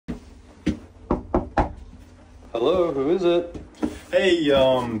Hello, who is it? Hey,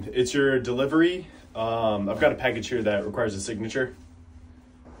 it's your delivery. I've got a package here that requires a signature.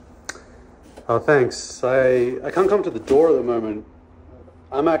 Oh, thanks. I can't come to the door at the moment.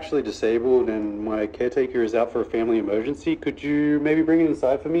 I'm actually disabled and my caretaker is out for a family emergency. Could you maybe bring it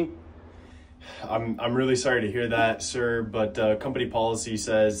inside for me? I'm really sorry to hear that, sir, but company policy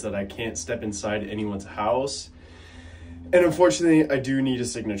says that I can't step inside anyone's house. And unfortunately, I do need a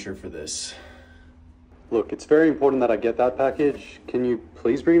signature for this. Look, it's very important that I get that package. Can you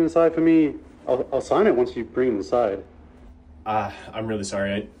please bring it inside for me? I'll sign it once you bring it inside. I'm really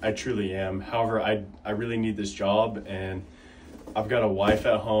sorry. I truly am. However, I really need this job, and I've got a wife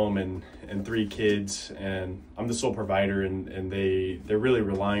at home and 3 kids, and I'm the sole provider, and they're really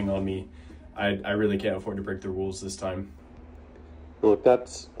relying on me. I really can't afford to break the rules this time. Look,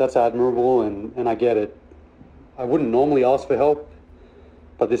 that's admirable and I get it. I wouldn't normally ask for help,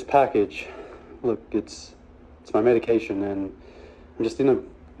 but this package, look, it's my medication and I'm just in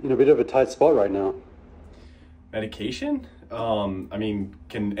a bit of a tight spot right now. Medication? I mean,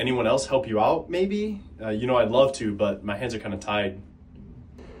 can anyone else help you out, maybe? I'd love to, but my hands are kind of tied.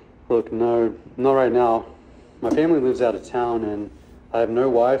 Look, no, not right now. My family lives out of town and I have no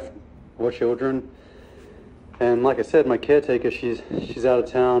wife or children. And like I said, my caretaker, she's out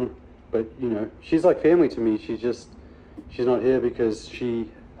of town, but she's like family to me. She's not here because she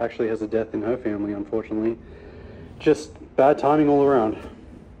actually has a death in her family, unfortunately. Just bad timing all around.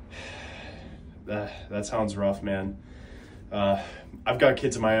 That sounds rough, man. I've got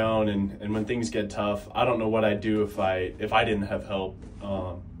kids of my own, and when things get tough, I don't know what I'd do if I didn't have help.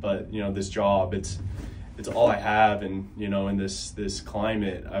 But this job, it's all I have, and in this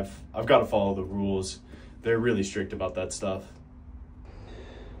climate, I've got to follow the rules. They're really strict about that stuff.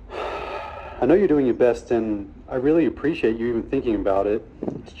 I know you're doing your best, and I really appreciate you even thinking about it.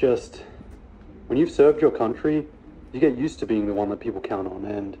 It's just, when you've served your country, you get used to being the one that people count on,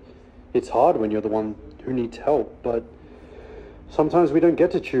 and it's hard when you're the one who needs help, but sometimes we don't get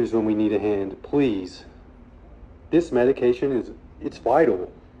to choose when we need a hand. Please. This medication it's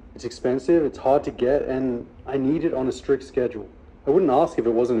vital. It's expensive, it's hard to get, and I need it on a strict schedule. I wouldn't ask if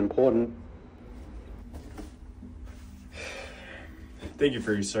it wasn't important. Thank you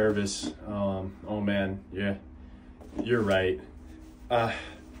for your service. Oh man, yeah, you're right.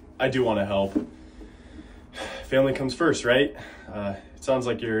 I do want to help. Family comes first, right? It sounds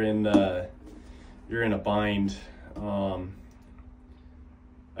like you're in a bind. I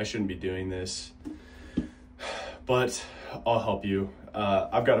shouldn't be doing this, but I'll help you.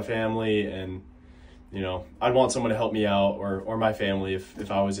 I've got a family, and I'd want someone to help me out, or my family if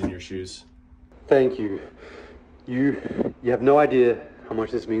I was in your shoes. Thank you. You have no idea how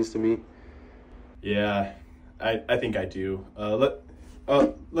much this means to me. Yeah, I think I do. Let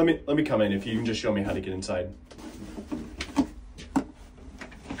me come in if you can just show me how to get inside.